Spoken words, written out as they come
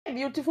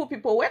Beautiful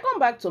people, welcome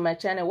back to my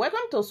channel. Welcome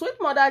to Sweet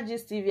Mother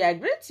Gist TV. I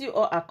greet you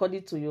all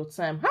according to your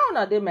time. How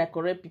are they, my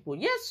correct people?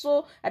 Yes,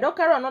 so I don't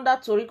carry another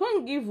story.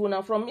 Can't give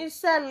una from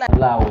inside life.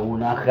 La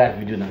una hard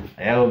video na.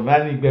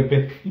 Mani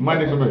bebe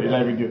live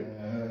video.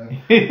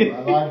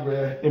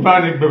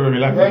 Mani bebe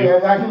live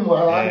video.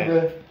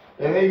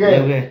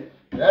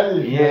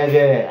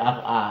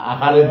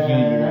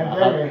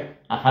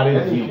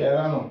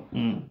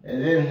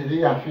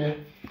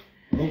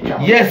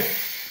 Yeah.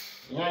 Yes.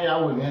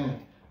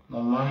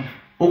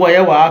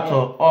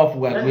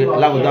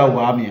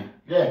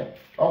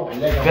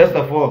 First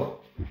of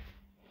all,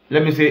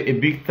 let me say a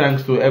big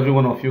thanks to every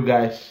one of you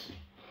guys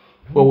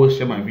who always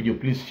share my video.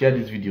 Please share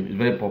this video. It's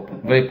very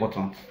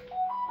important.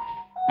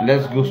 And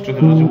let's go straight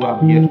to the why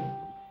I'm here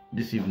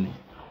this evening.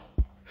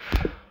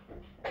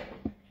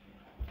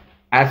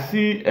 I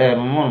see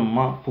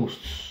Mama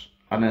posts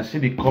and I see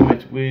the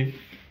comment where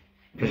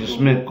Precious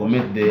Meg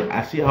comment there.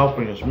 I see how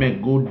Precious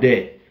Meg go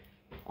there,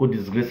 go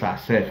disgrace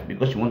herself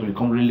because she wants to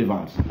become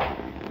relevant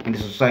in the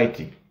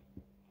society.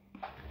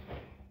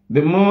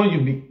 The more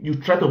you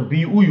try to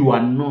be who you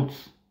are not,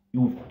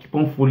 you keep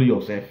on fooling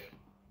yourself.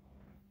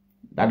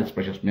 That is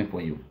Precious Meg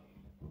for you.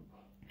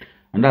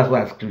 And that's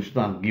why I screenshot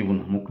and give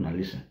on Mokuna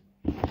listen.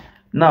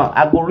 Now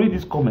I go read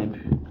this comment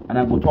and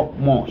I go talk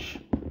much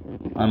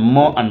and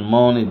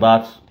more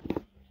about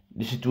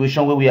the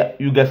situation where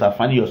you guys are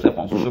finding yourself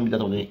on social media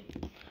today,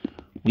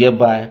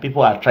 whereby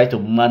people are trying to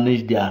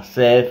manage their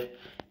self,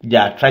 they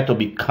are trying to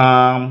be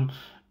calm,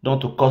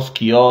 don't to cause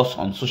chaos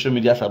on social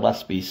media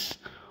cyberspace.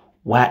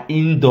 While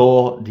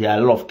indoor, there are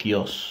a lot of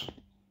chaos.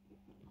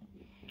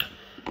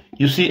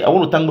 You see, I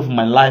want to thank God for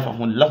my life. I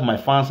want to love my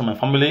fans and my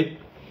family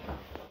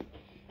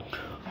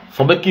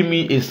for making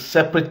me a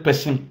separate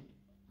person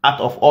out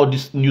of all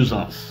this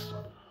nuisance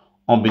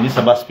on beneath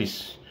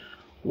cyberspace.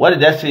 Why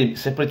did I say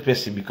separate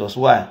person? Because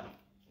why?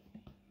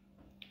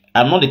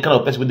 I'm not the kind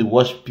of person who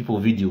watch people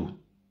video.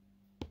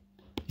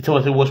 It's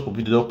always watch people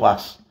video don't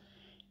pass.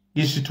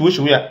 This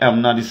situation where I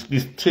am now, this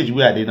stage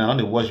where I did now,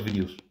 they watch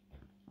videos.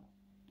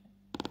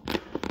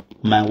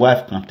 My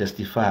wife can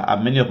testify,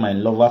 and many of my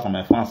lovers and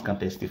my fans can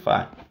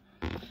testify.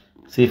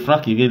 Say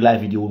Frank, you get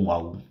live video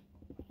wow.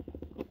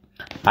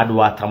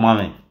 Adwa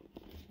tamame,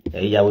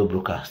 Yahweh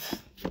broadcast.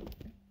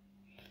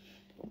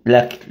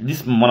 Like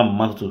this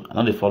month too, I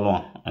know they follow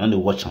on, I know they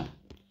watch on.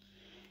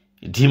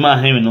 Dima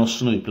him no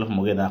sooner you play from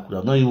again. I could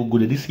have not even go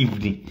there this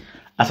evening.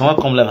 As someone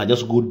come live, I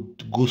just go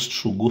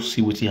through, go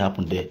see what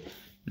happened there.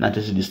 Not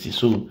just this thing.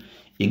 So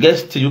you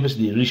guys tell you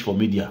person they reach for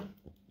media.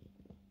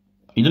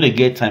 You don't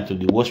get time to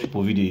watch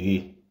people video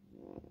again.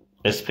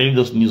 Especially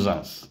those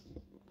nuisance.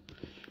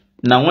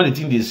 Now when the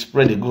thing they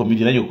spread they go for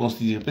media, then you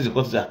consider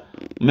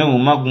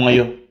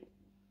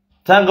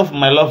thank God for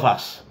my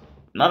lovers.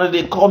 Now that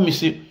they call me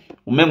say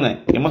you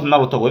must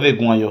not talk where they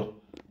go.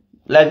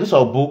 Like this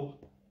or book.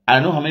 I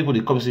know how many people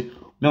they come and say,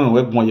 "Men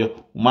web or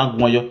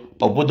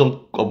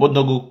don't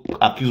go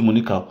accuse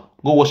Monica.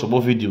 Go watch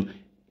about video."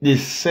 They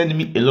send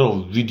me a lot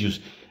of videos.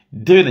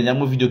 They when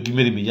the video give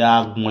me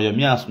ya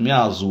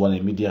as one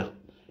in media.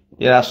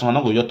 There are some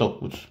not go your talk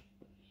put.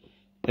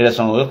 There are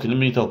some go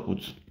your talk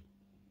put.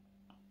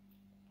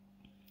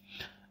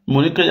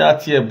 Monica ya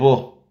tie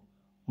bo.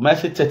 My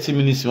say 30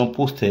 minutes you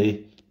post here.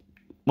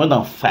 More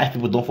than 5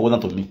 people don't forward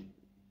that to me.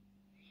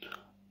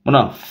 More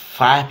than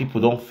 5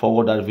 people don't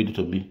forward that video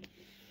to me.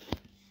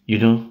 You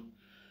know,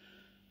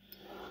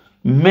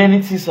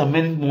 many things are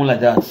many more like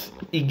that.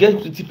 It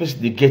gets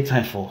 20% they get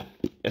time for,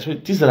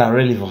 especially things that are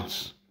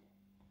relevant.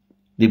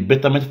 The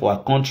betterment for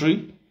our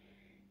country,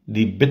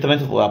 the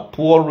betterment for our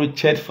poor,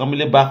 wretched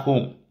family back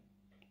home.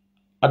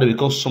 How to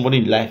become somebody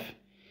in life,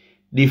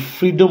 the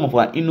freedom of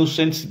our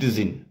innocent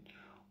citizen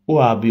who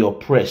are being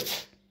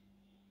oppressed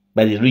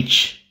by the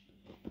rich.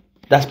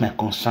 That's my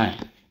concern.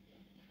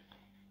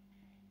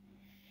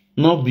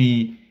 Not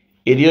be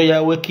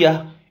Erioya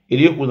Wekia. I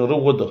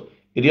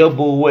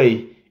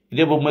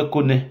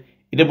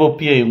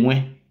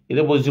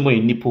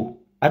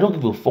don't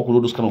give a fuck with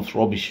all those kind of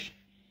rubbish.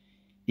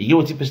 You get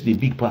what you person the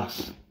big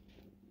pass.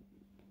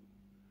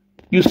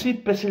 You see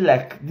person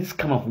like this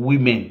kind of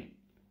women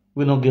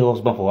will not get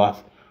husband for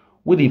us.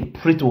 When they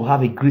pray to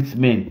have a great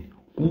man,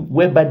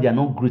 whereby they are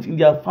not great in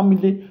their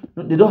family,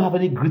 they don't have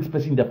any great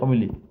person in their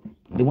family.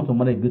 They want to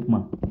marry a great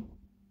man.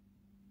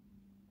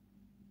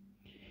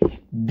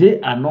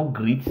 They are not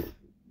great.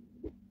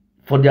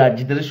 For their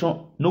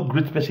generation, no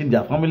great person in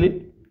their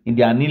family, in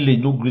their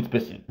lineage, no great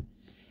person.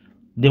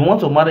 They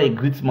want to marry a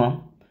great man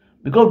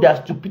because of their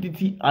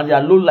stupidity and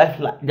their low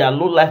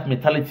life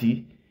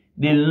mentality.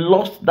 They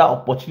lost that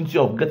opportunity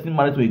of getting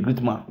married to a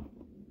great man.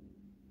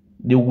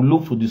 They will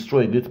look to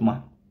destroy a great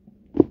man.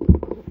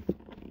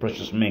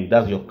 Precious Meg,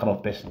 that's your kind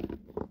of person.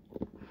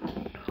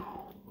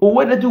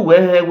 Whether you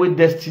were where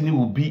destiny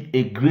will be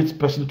a great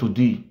person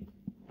today,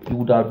 you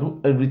would have done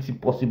everything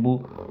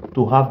possible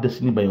to have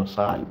destiny by your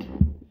side.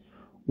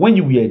 When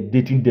you were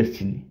dating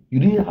destiny, you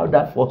didn't have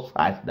that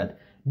foresight that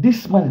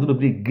this man is going to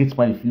be a great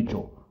man in the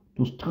future.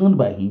 To stand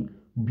by him,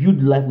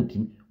 build life with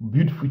him,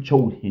 build future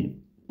with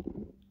him.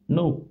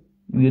 No,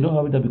 You were not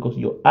having that because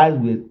your eyes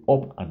were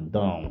up and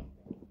down.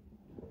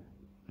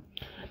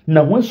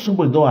 Now, when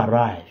somebody don't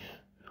arrive,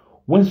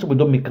 when somebody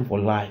don't make it for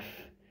life,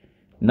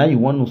 now you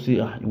want to say,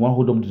 you want to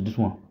hold on to this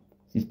one.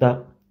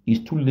 Sister, it's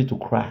too late to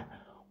cry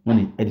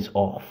when it is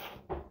off.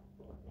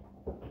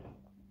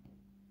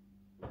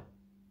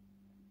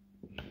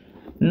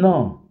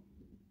 No.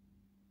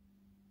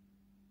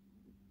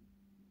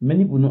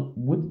 Many people know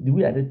what the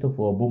way I did talk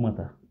for Obo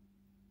matter.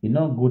 It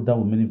not go down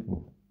with many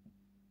people.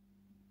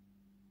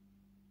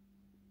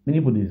 Many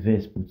people they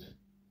vex put.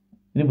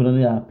 Many people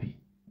don't happy.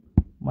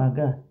 My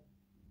God,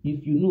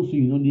 if you know so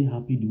you don't be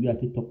happy the way I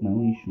take talk my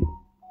own issue.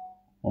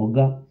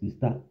 Oga,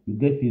 sister, you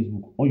get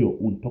Facebook on your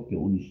own, talk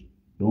your own issue,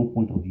 your own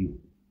point of view.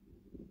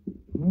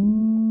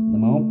 Now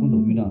my own point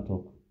of view now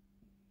talk.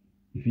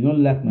 If you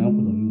don't like my own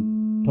point of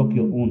view, talk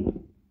your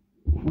own.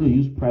 Who they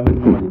use private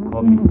number they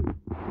call me.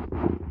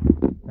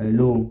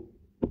 Hello.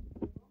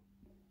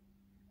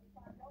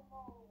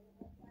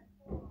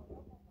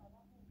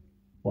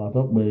 What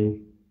up,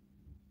 babe?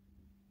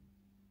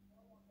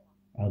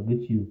 I'll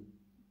get you.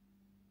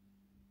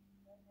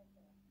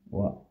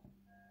 What?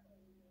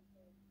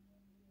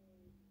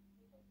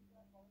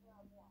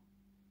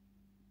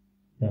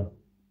 Yeah.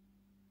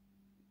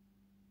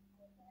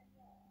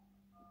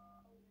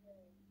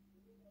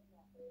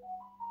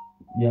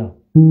 Yeah.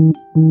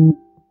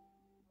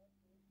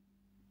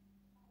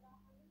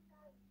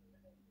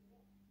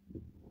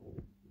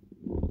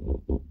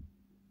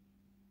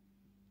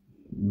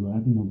 You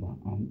had number.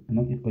 I'm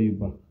not going to call you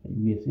back.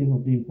 You were saying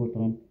something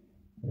important,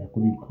 but I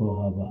couldn't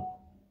call her back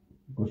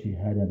because she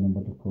had a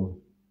number to call.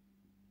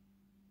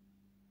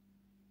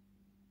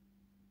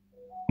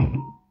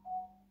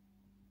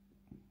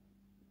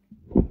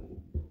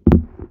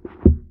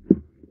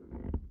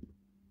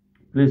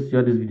 Please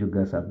share this video,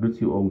 guys. I greet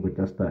you all with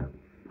better style.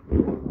 I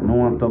don't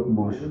want to talk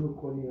much.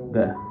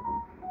 Guys,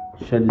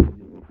 share this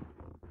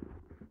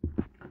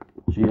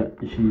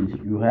video.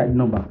 You had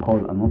number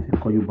call and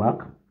not call you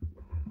back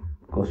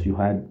because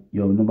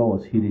your number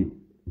was hidden.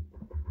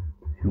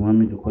 If you want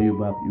me to call you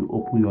back, you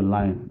open your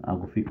line. I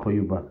will call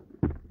you back.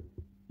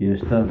 You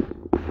understand?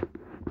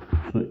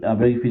 So I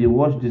beg if you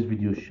watch this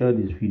video, share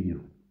this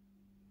video.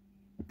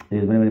 It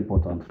is very, very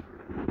important.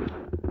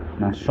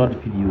 Now, short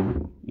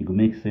video, it will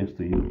make sense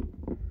to you.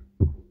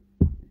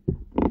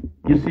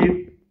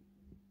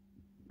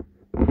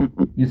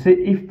 You say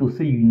if to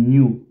say you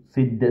knew,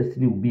 say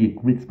destiny will be a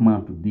great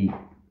man today.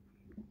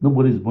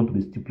 Nobody is born to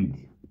be stupid.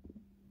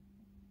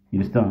 You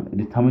understand? It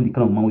determines the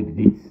kind of man with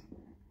the dates.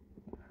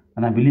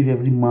 And I believe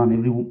every man,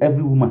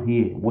 every woman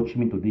here watching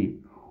me today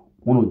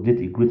want to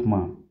date a great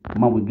man. A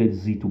man will get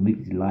Z to make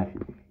it in life.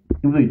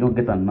 Even though you don't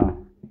get her now,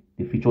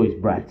 the future is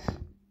bright.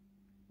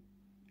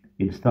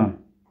 You understand?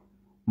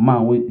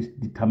 Man is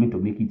determined to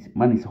make it.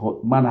 Man has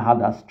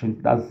that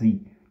strength, that Z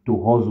to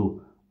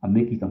hustle and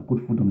make it and put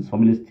food on his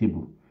family's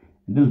table.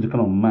 And this is the kind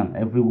of man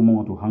every woman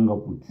want to hang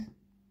up with.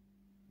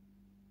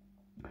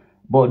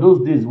 But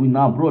those days we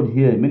now abroad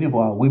here, many of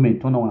our women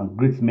turn our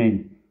great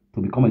men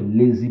to become a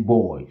lazy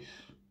boys.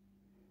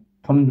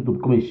 Turning them to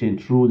become a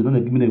shentru. They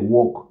don't give me a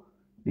walk.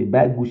 They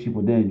buy Gucci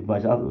for them.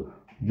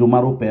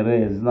 Jomaro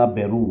Perez,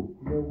 Beru,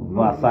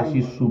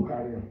 Versace soup.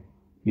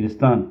 You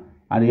understand?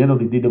 At the end of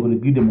the day, they're going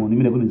to give them money.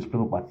 They're going to display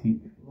property.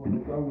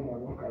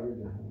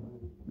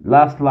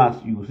 Last,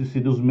 you will see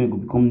those men will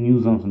become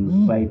nuisance in the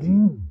society.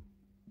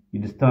 You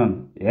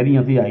understand?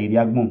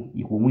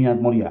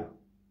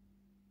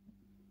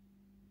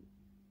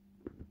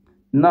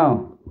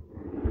 Now,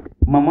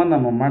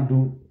 Mama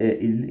do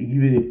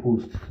give it a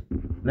post.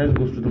 Let's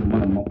go straight to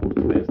Mama post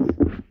first.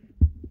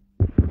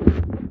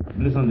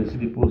 Listen, they see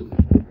the post.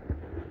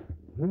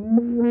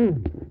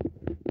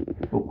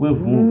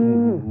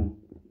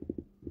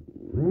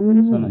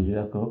 So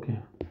Nigeria, okay.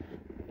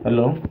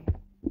 Hello.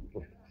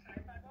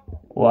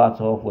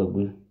 What's off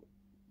with?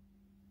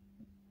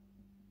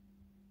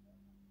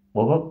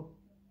 What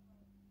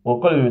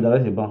call me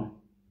that is ban?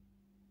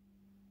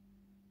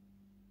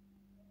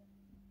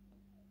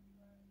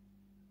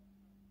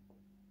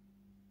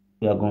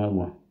 We are going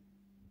one.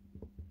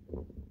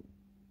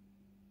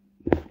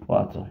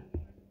 What?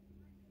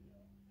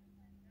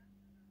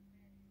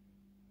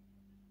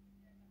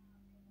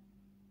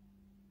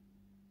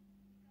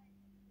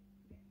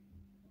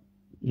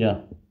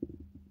 Yeah.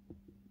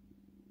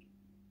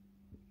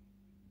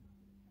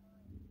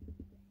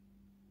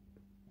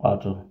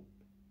 What?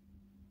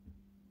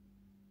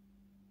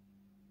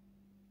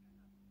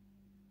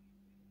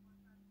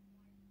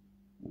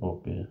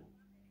 Okay.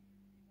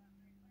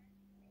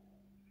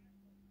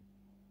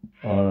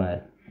 All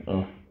right.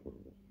 Oh,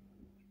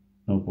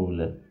 no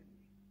problem.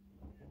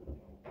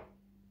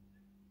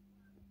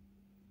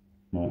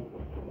 No.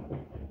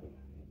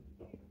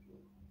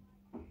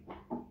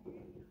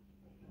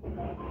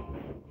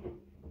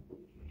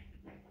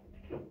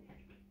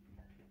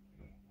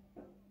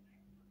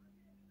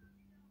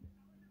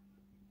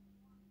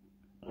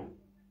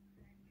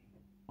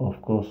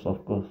 Of course,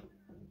 of course.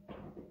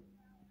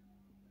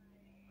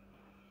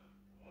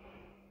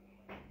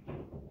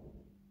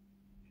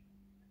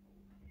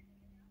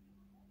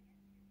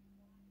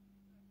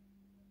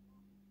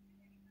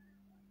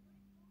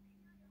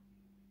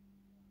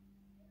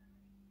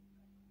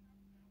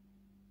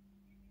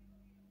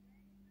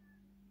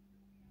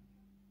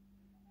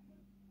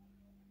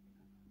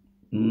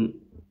 No,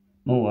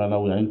 we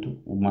are into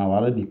my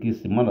already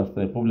kiss. You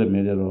understand? Problem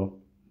is there. You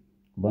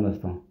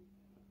understand?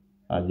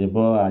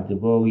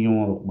 Ajebo, you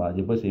want, but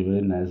Ajebo is a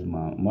very nice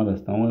man. You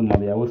understand? When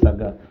Maria was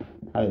saga,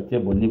 I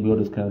tell you, all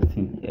this kind of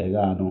thing.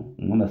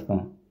 You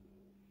understand?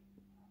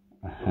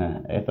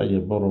 After you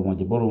borrow my,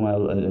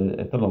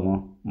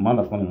 etoloma. You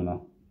understand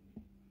now?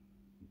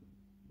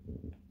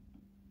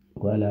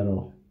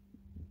 Qual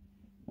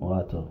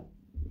what?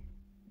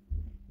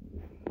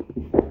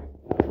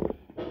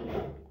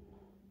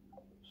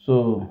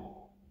 So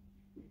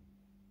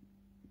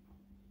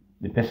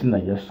the person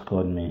that just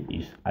called me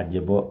is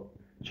Ajebo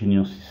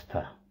junior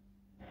sister.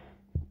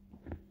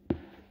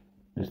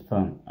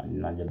 Understand?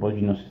 Ajebo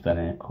junior sister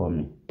and called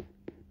me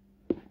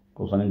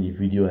concerning the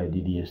video I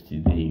did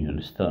yesterday. You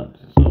understand?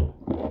 So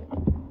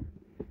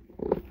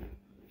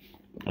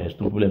there's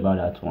no problem about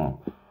that one.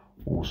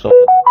 We'll sort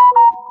that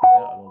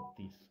out.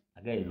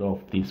 I get a lot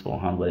of things for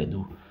hand what I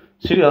do.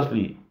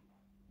 Seriously,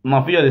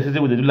 my video they say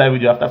we do live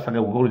video after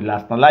Saga we go the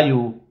last. Now lie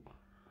you.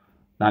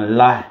 Now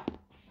lie.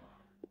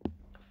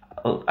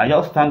 I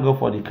just thank God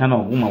for the kind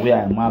of woman where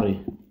I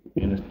marry.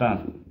 You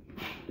understand?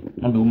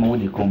 Not the woman where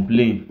they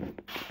complain.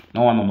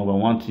 No one on number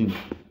one thing.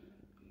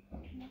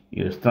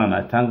 You understand?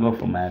 I thank God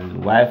for my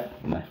wife,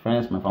 my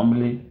friends, my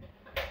family.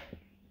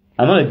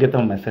 I know I get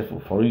on myself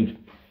for real.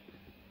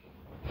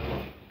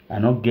 I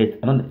don't the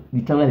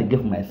time I get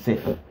for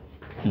myself.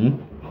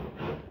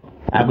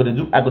 I go to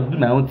do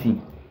my own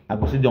thing. I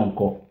go sit there on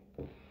call.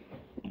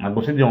 Like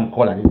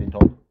they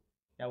talk.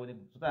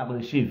 I go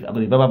to shave. I go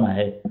to barber my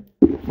hair.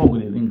 Before go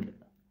to ring.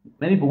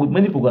 Many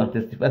people gonna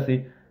testify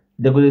say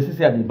they go to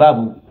see at the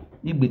Bible.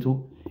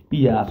 Igbeto,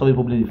 iya so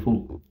people play the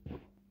phone.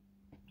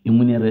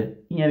 Imunere,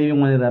 inyari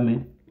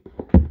me.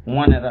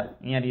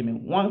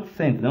 1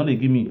 cent. Now they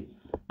give me.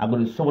 I go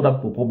to solve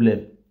that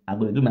problem. I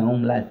go to do my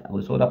own life. I go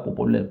to solve that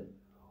problem.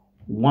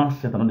 1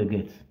 cent I don't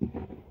get.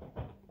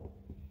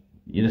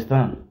 You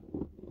understand?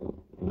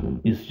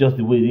 It's just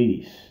the way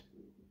it is.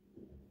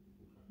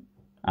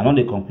 I know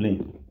they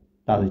complain.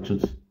 That's the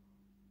truth.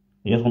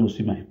 I just want to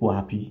see my people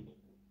happy.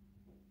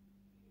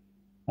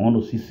 I want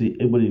to see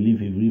everybody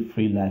live a very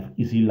free life,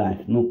 easy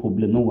life, no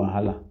problem, no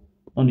wahala.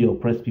 Not the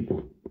oppressed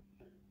people.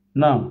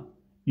 Now,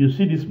 you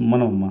see this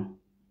man of man.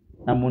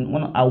 I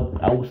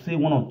would say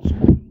one of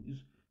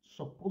is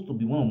supposed to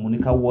be one of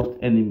Monica's worst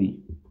enemy.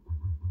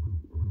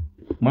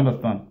 You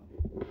understand?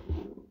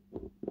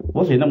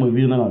 What's your name of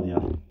video now?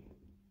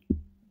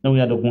 Now we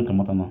are the one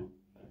come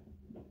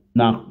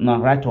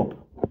now write up.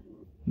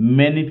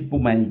 Many people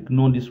might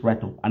ignore this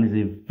write up, and it's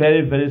a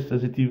very, very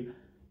sensitive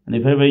and a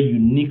very, very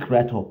unique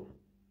write up.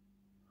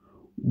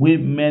 Where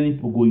many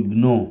people go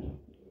ignore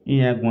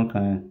in one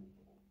kind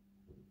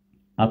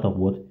out of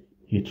what?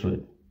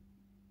 Hatred.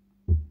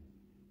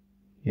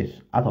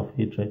 Yes, out of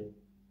hatred.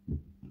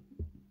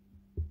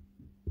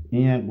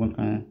 In one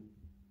kind.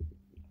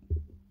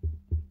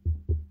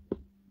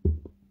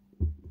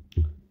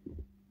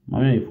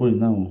 Mama, you fall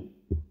now.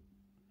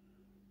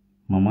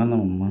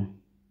 Mama.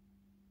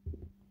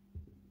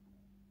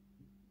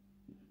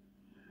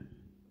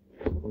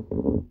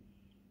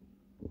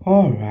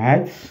 All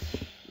right.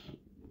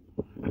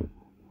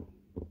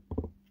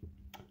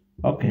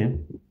 Okay.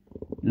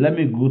 Let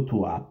me go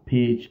to her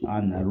page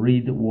and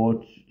read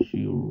what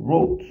she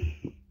wrote.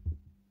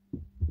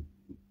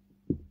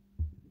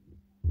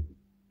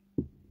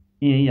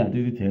 Yeah,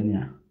 did it tell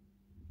you?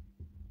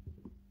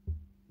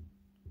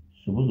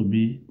 Supposed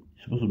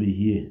to be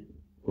here.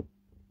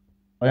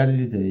 Oh yeah, did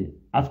it tell you?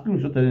 Ask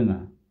him to tell you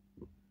now.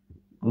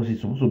 Because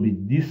it's supposed to be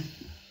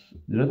this.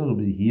 The rest will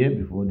be here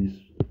before this.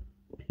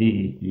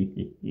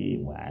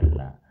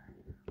 Voila.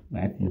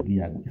 I think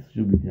we are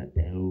social media.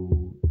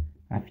 Oh,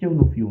 I feel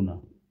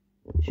now.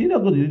 She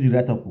not going to do the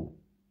right up.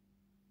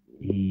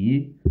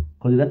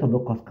 Because the right up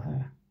don't cost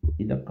color.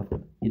 It don't cost.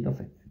 It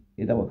doesn't.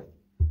 It don't.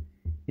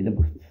 It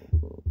don't.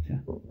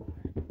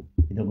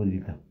 It don't go to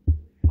the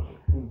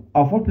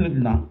unfortunately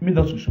now, me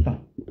doesn't shoot her.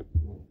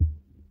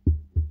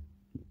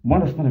 Moi,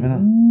 understand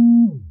maintenant.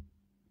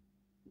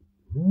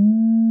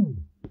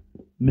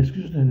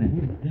 M'excuse,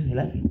 elle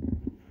a fait.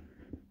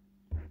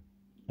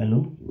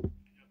 Hello?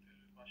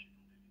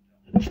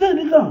 Tu t'as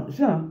dit là, c'est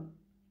ça?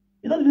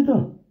 Il a dit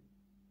là.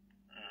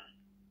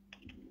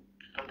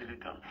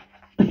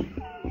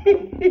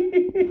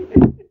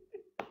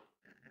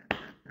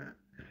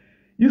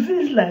 You see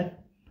this life?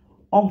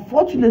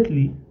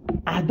 Unfortunately,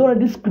 I don't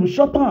already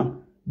screenshot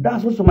on.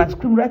 That's what's on my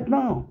screen right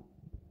now.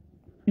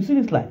 You see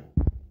this life?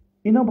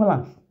 In no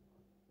balance.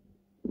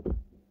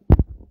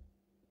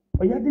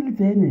 But you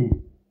delete any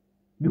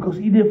because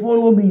if they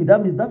follow me,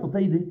 that means that will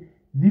tell you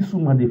this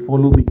woman they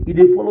follow me. If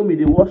they follow me,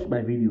 they watch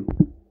my video.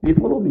 They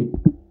follow me.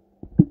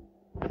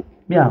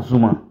 Me a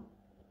zoom.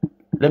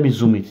 Let me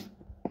zoom it.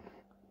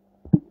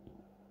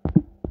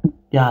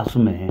 Yeah,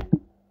 zoom it.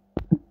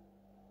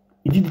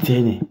 It did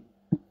any.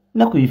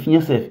 Now if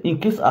yourself, in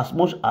case as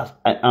much as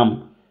I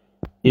am,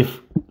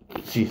 if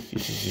see.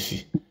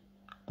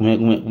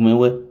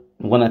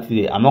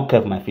 I'm not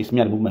careful my face.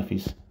 Me I remove my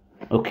face.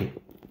 Okay.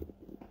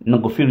 Now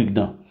go feel it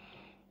down.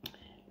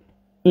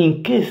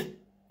 In case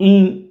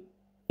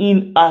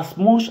in as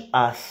much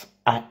as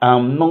I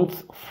am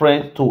not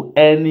friend to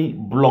any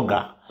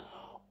blogger,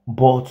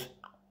 but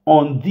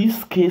on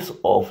this case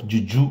of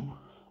Juju,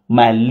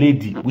 my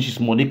lady, which is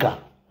Monica,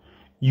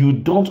 you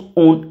don't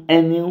own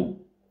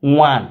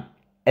anyone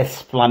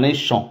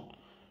explanation.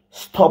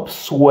 Stop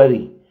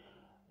swearing.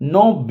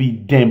 Not be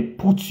them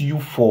put you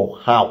for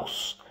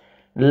house.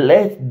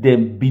 Let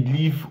them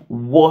believe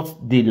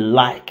what they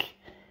like.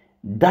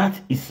 That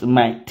is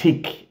my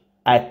take.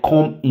 I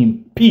come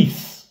in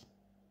peace.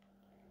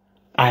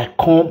 I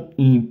come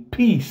in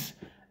peace.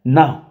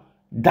 Now,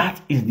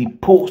 that is the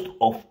post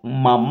of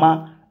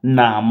Mama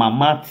na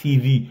Mama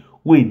TV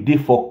wey dey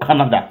for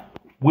Canada,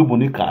 wey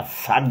Monica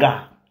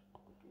saga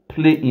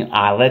play in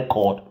her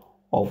record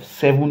of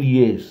 7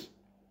 years.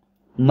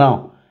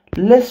 Now,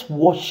 let's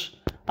watch.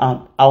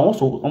 I'm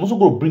also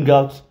going to bring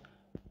out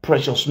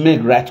Precious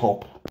Meg right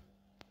up.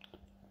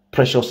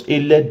 Precious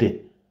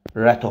Elede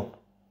right up.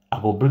 I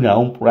will bring her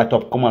own right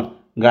up. Come on,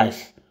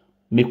 guys,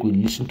 make we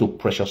listen to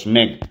Precious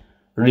Meg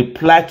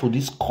reply to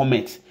this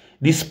comment,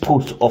 this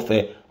post of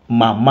a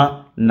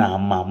Mama na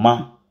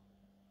Mama.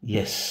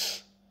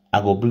 Yes,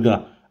 I go bring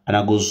her and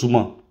I go zoom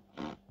on.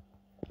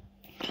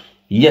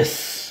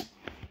 Yes,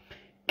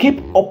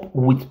 keep up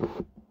with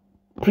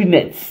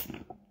Prenet,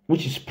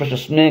 which is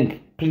Precious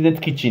Meg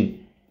Prenet Kitchen.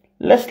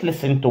 Let's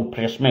listen to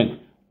Precious Meg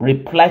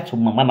reply to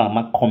Mama na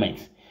Mama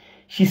comment.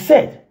 She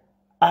said,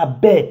 I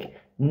beg,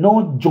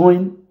 no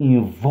join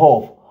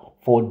involved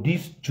for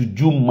this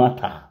juju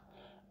matter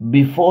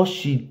before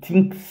she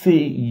think say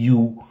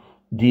you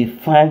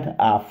define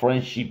our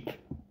friendship.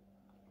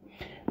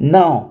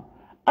 Now,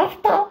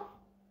 after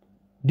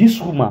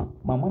this woman,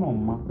 Mama na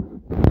Mama,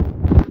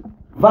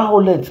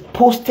 Violent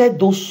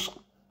posted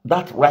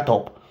that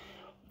write-up,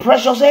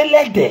 Precious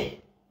Elede,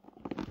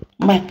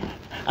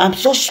 I'm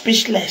so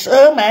speechless.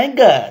 Oh my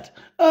God.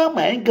 Oh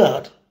my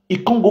God. He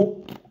can't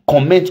go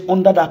comment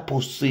under that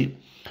post say,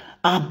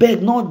 I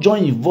beg not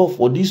join involved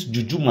for this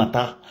juju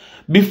matter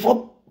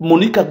before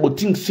Monica go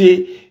think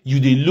say you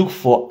dey look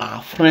for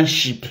our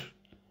friendship.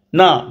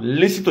 Now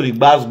listen to the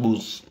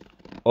bass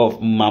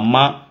of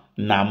Mama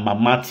na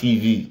Mama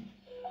TV.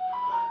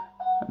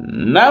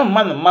 Now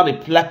Mama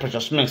reply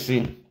Precious Meg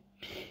say,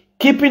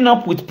 keeping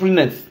up with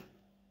Prenet,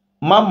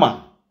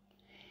 Mama,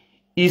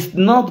 is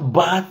not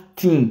bad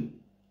thing.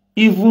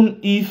 Even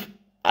if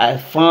I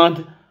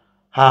found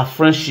her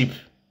friendship,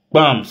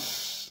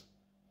 bams.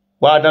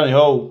 Well done,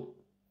 yo.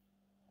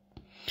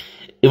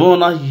 Even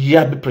when I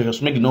hear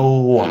Precious Meg,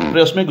 no,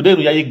 Precious Meg,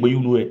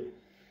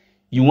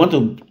 you want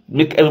to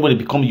make everybody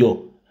become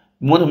you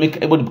want to make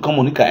everybody become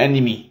Monica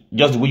enemy,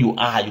 just the way you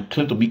are. You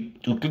claim to be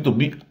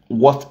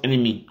worst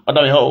enemy.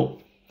 Other how.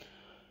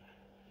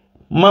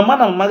 Mama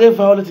na Mama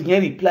Violet here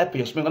reply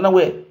Precious Meg. Now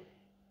where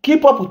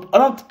keep up with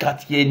Aunt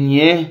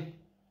Katienye.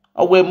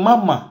 Our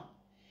Mama.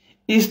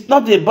 It's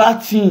not a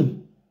bad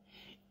thing.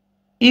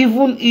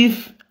 Even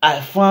if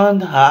I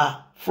found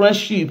her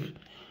friendship.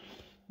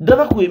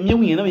 Monica,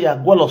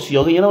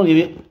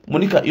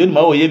 you know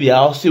my way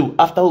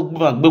after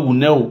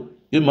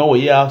you know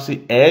my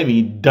say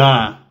every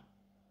done.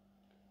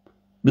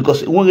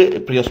 Because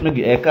when Precious Meg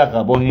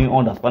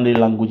understand the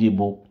language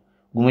book,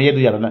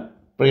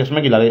 Precious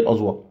Meg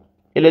Oswald.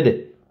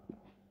 Elede.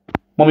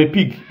 Mommy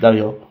pig that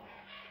yo.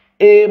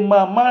 A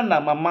Mama na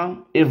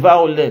Mama a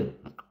Violent.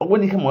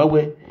 When he come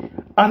away,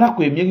 Anna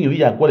could make you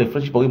got a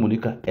friendship with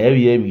Monica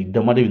every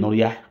the mother in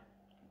Noria.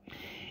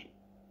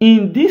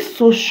 In this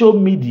social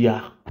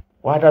media,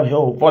 what have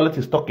your Violet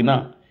is talking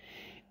now?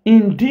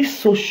 In this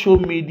social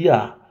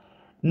media,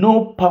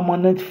 no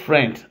permanent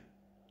friend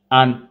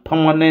and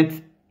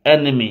permanent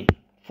enemy.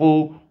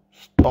 Full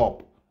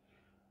stop.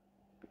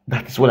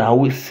 That is what I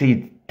always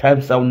say.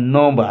 Times our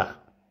number.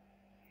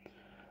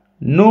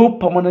 No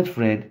permanent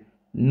friend,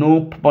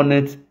 no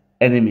permanent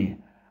enemy.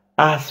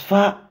 As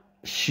far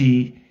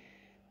she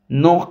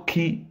no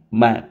keep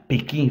my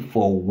picking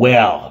for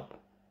well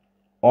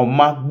or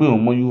mark me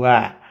on you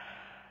are,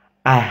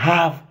 I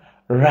have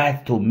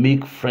right to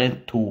make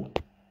friend to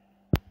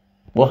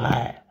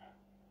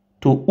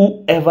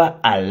whoever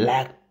I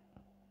like.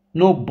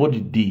 Nobody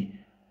dey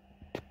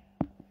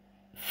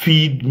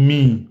feed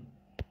me.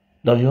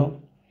 Don't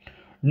you?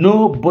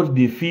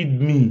 Nobody dey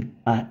feed me.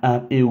 I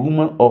am a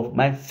woman of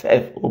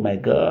myself. Oh my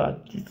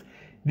God.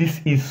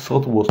 This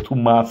insult was too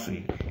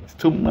massive. It's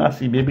too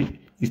massive, baby.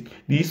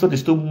 The insult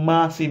is too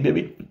massive,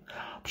 baby.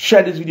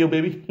 Share this video,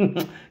 baby.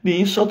 The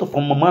insult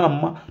from Mama and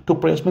Mama to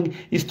Precious Meg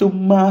is too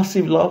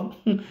massive, love.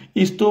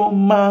 It's too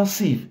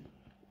massive.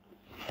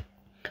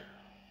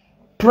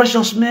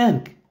 Precious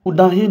Meg, who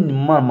down here in the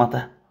man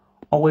matter.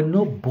 Or when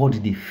nobody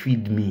they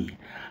feed me,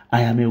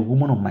 I am a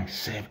woman of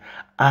myself.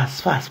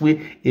 As far as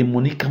we a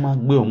Monica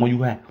man go on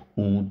you are,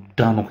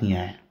 down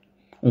here.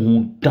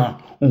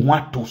 Down,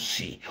 what to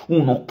see,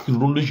 no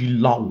chronology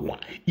law,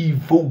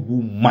 evil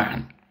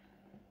woman.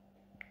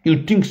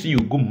 You think see you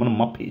go on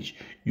my page,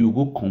 you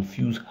go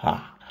confuse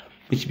her,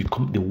 which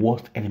become the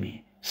worst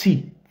enemy.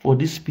 See, for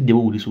this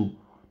video,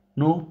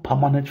 no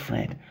permanent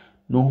friend,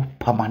 no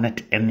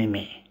permanent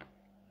enemy.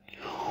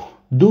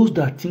 Those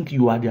that think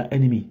you are their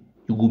enemy,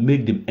 you go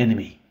make them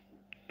enemy.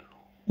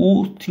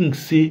 Who think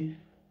say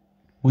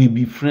we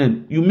be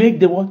friend, you make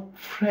them what?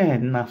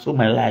 Friend. Now so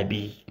my life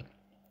be.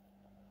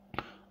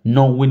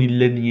 No when you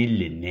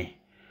learn.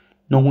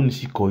 No when you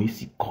see koi.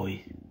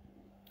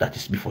 That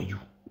is before you.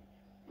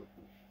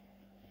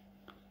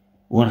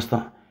 You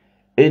understand?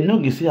 And no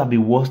you say I be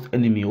worst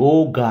enemy.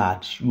 Oh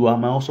God, you are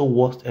my also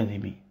worst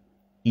enemy.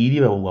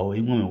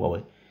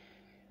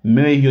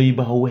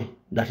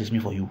 That is me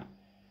for you.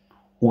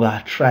 We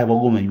are tribe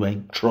woman, you are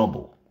in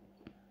trouble.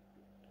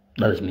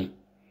 That is me.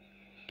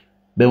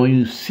 But when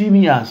you see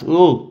me as,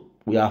 oh,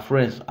 we are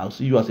friends, I'll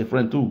see you as a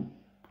friend too.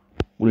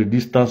 With a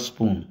distant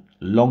spoon,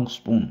 long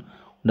spoon.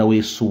 That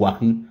way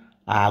swacking,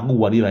 I go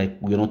what like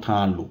we are not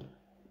low.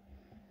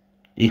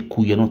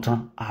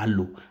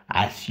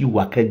 I see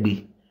what can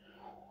be.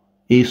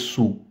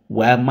 Esu,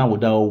 why ma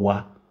without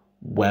wa,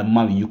 why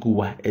ma yuku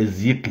wa,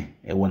 ezik,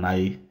 e when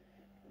I.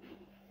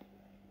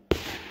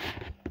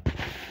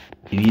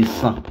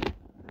 These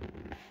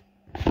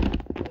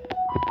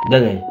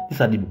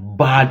are the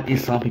bad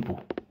Asian people.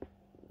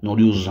 No,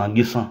 those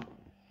Zangisan.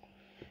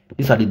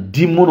 These are the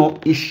demon of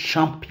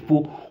Asian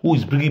people who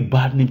is bringing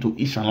bad name to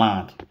Asian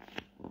land.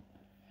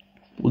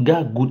 We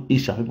got good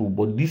Asian people,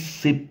 but this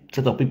same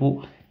set of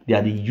people, they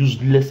are the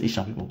useless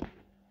Asian people.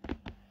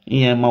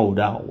 You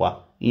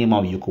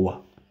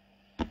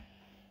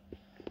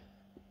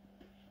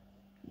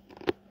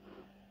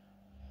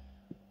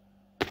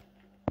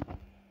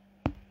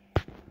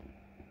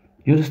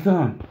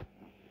understand?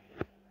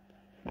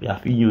 Yeah,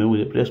 you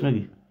with the place,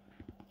 maybe.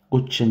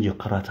 Go change your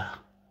character.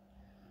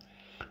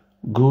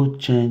 Go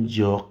change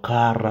your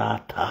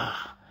character.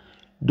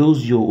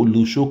 Those your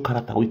Olusho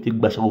character we take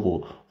back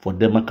for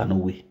them I cannot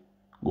wait.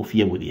 Go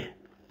fear with you.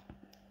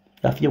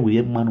 That fear with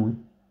you,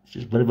 man.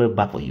 It's very, very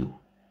bad for you.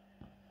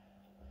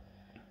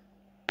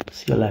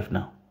 See your life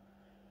now.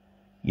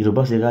 You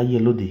don't say that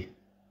yellow day.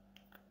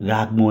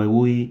 God more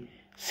way.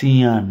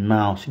 See ya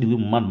now. See the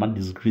way man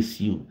disgrace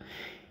you.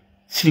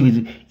 See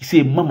the way you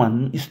say,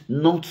 Mama, it's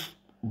not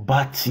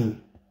bad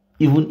thing.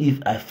 Even if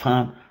I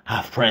found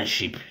her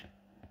friendship.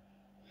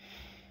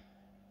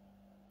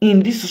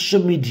 In this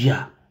social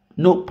media,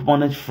 no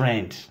permanent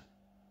friend.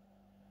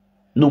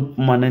 No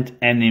permanent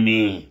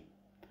enemy.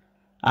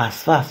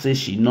 As far as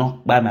she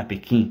not buy my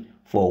pikin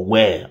for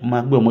where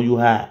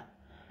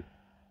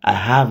I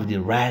have the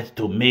right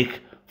to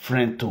make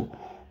friend to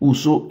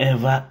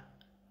whoever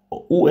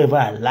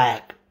I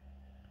like.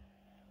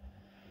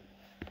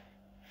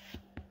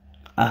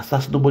 As far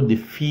as nobody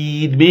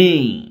feed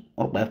me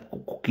or by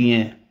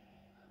cooking,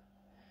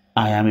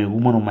 I am a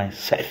woman of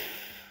myself.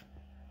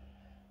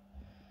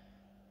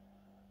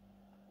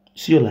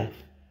 See your life.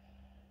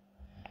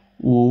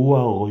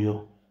 Wow,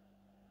 yo.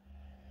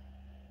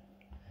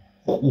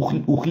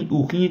 Ukin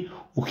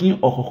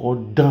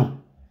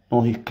down.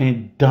 No, he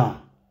can't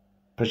down.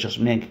 Precious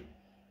Meg.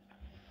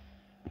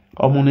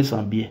 Omone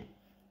Sambie.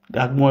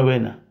 Gag more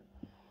wena.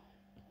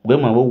 Where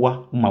my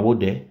wo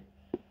there.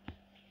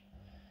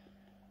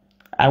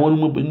 I want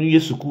to move New Year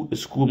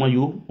school my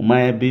you,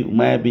 my be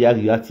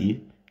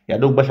yagati. Ya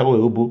dog basha wo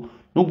obo.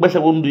 No basha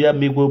won't do ya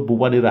make wo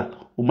buwanera.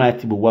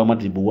 Umati buwama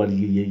di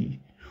buwali ye.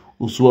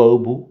 Usua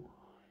obo.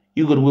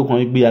 You got to work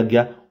on be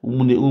yagia.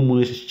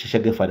 Umune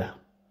shage father.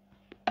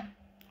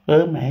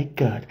 Oh my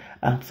God,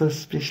 I'm so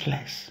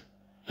speechless.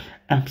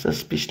 I'm so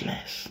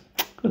speechless.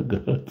 Oh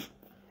God.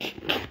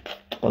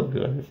 Oh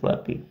God, it's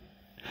happy.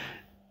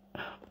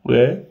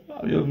 Well,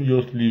 I'll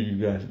just leave you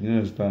guys. You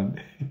understand?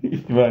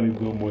 It's very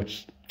so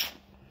much.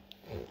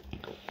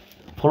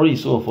 For it,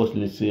 so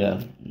unfortunately, say,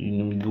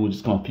 we go with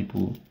this kind of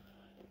people,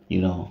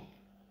 and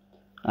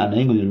I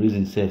ain't going to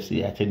reason self,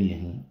 say, I tell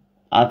you,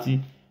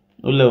 Auntie,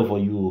 no level for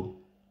you,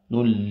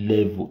 no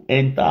level.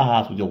 Enter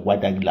house with your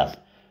white glass,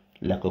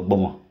 like a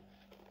bomber.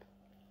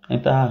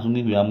 Enter house, you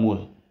need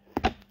more.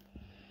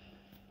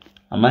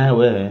 Am I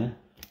aware?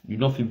 You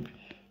don't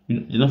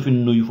feel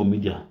know you for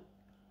media,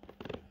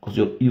 because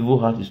your evil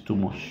heart is too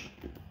much.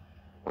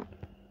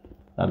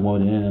 That's more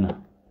than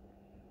anything.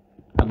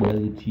 I'm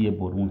going to tear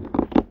about one.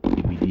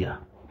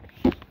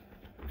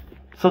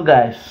 So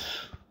guys,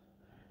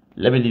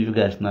 let me leave you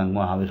guys now. I'm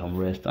gonna have some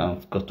rest, and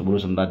because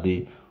tomorrow's on that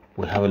day,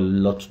 we have a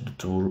lot to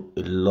do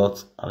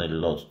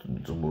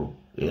tomorrow.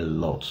 A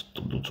lot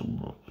to do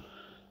tomorrow.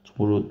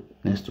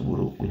 Next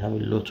tomorrow, we have a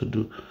lot to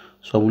do.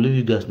 So I will leave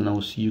you guys now. I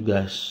will see you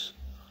guys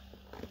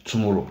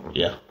tomorrow.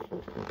 Yeah,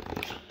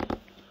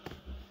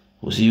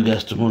 we'll see you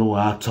guys tomorrow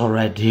at all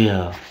right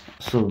here.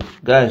 So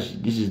guys,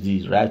 this is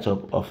the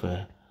write-up of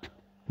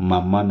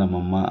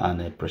Mama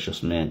and a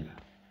Precious Man.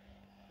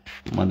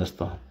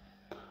 Understand?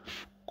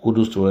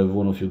 Kudos to every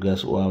one of you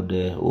guys who are out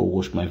there who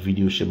watch my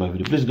video, share my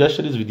video. Please guys,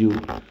 share this video.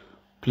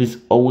 Please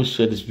always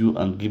share this video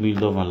and give me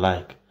love and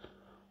like.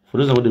 For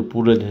those who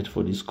put red head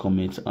for these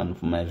comments and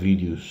for my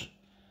videos.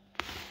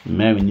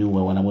 Maybe new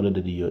when I'm ordered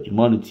the year. You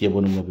want to tear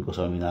because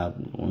I mean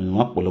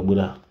not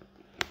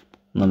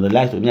now the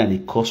light of me and the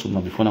cost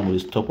now before I'm going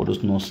to stop all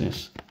those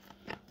nonsense.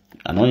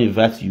 And I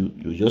invite you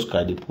just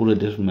kind of put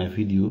red head for my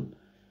video.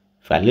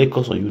 If I lay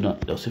cost on you now,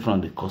 they'll say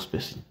from the cost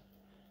person.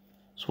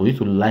 So for you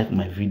to like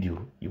my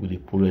video, you will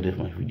pull it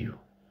my video.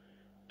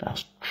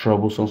 That's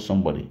troublesome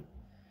somebody.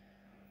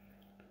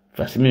 If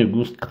I see me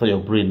go scatter your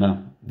brain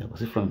now, they will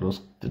see Frank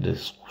those to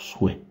this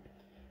swear.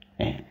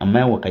 And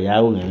my work I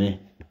own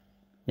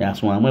yeah,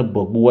 so I'm a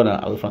bug one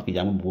out Frank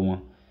Yam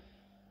woman.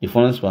 If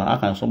honest how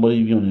can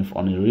somebody be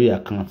on a real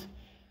account?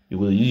 You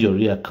will use your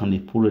real account, they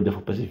pull it there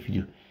for person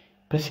video.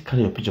 Person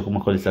carry your picture, come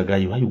and call this a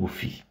guy, how you will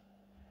feel?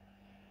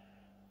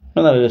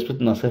 When I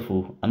respect myself,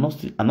 I'm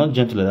not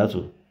gentle like that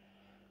too.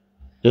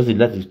 Just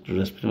like to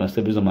respect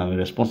myself because I'm a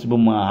responsible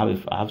man.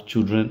 I have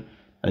children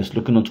that is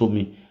looking onto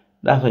me.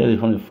 That's why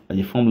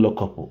they form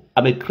lock up.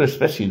 I'm a crazy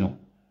person, you know.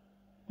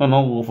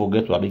 No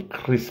forget to I'm a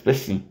crazy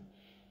person.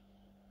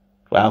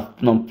 I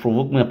have not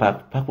provoked me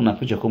pack on a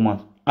picture come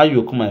out. How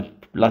you come my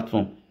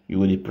platform, you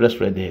will press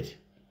red head.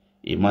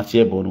 A match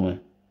here born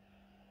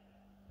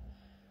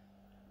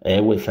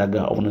with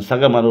saga on the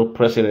saga model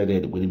press red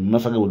head with the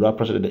massacre with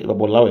press red head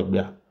about loud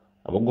beer.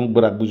 I will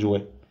go back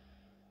bushway.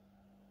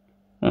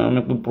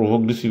 Make me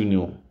provoke this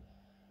evening.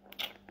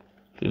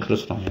 Feel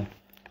close now.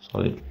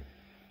 Sorry.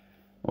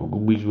 I'll go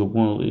big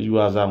you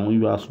as I want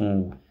you as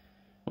one.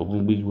 I'll go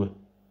big way.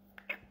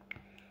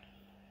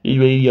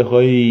 You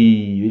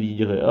hoy.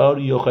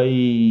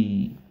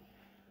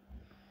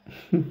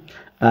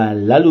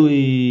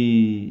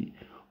 Alalui.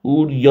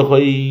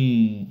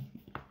 Hoy.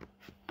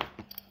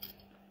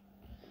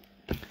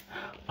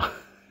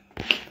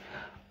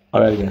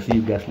 Alright, guys. See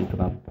you guys later.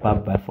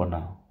 Bye for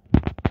now.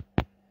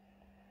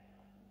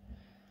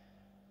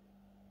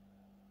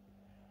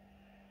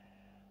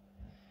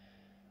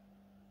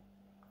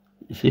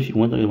 See if you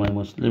want to get my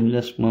most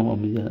let's mom of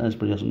media as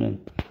previous men.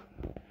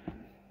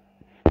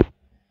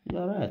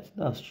 You're right,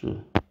 that's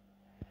true.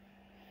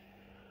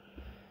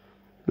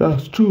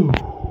 That's true.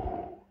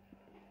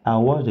 I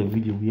watched the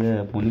video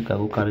where Monica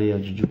go carry a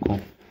juju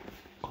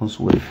come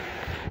sweat.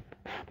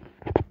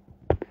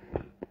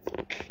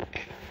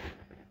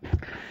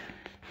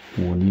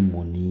 Money.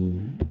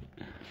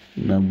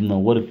 Now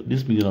what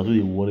this video is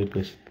really a worry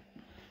person.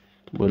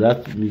 But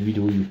that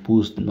video you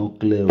post not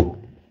clear.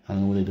 I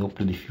don't know whether they don't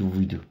play the full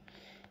video.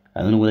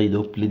 I don't know whether you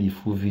don't play the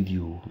full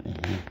video.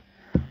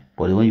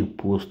 But the one you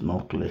post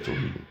not clear to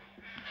me.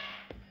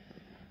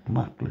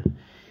 Not clear.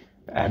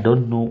 I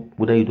don't know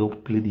whether you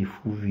don't play the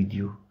full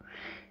video.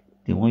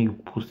 The one you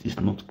post is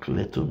not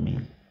clear to me.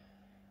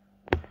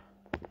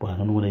 But I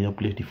don't know whether you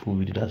play the full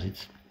video. That's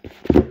it.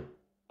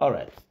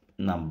 Alright.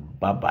 Now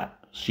bye.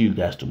 See you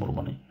guys tomorrow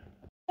morning.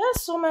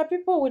 Yes, so my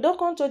people, we don't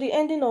come to the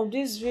ending of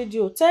this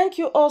video. Thank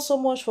you all so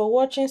much for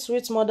watching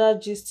Sweet Mother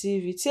Gist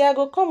TV. Till I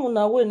go come on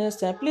our way next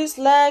time. Please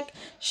like,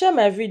 share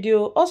my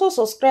video, also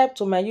subscribe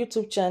to my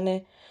YouTube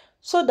channel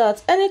so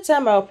that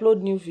anytime I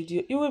upload new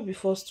video, you will be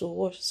first to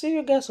watch. See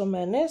you guys on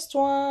my next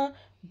one.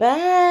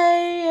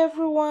 Bye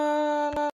everyone.